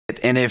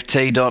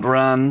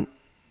NFT.run.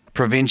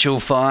 Provincial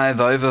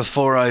 5 over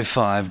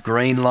 405.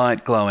 Green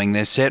light glowing.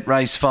 They're set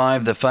race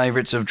 5. The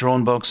favourites have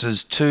drawn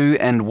boxes 2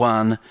 and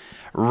 1.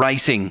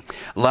 Racing.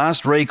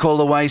 Last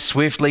recall away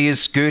swiftly is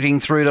scooting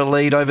through to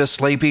lead over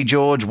Sleepy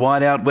George.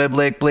 Wide out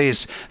Weblek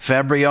Bliss.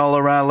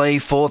 Fabriola Ali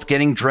fourth,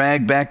 getting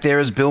dragged back there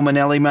as Bill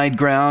Manelli made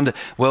ground.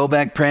 Well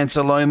back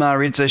Prancer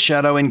Lomar. It's a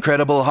Shadow,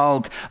 Incredible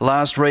Hulk.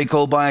 Last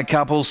recall by a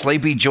couple.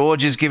 Sleepy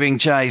George is giving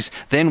chase.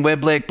 Then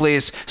Weblek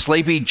Bliss.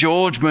 Sleepy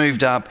George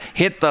moved up,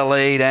 hit the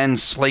lead, and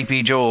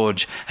Sleepy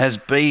George has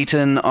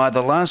beaten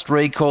either Last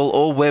Recall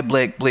or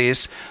Weblek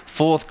Bliss.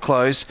 Fourth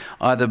close,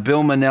 either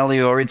Bill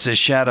Manelli or It's a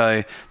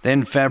Shadow.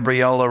 Then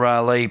Fabriola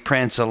Ali,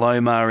 Prancer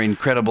Lomar,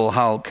 Incredible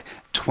Hulk,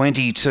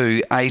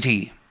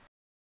 22.80.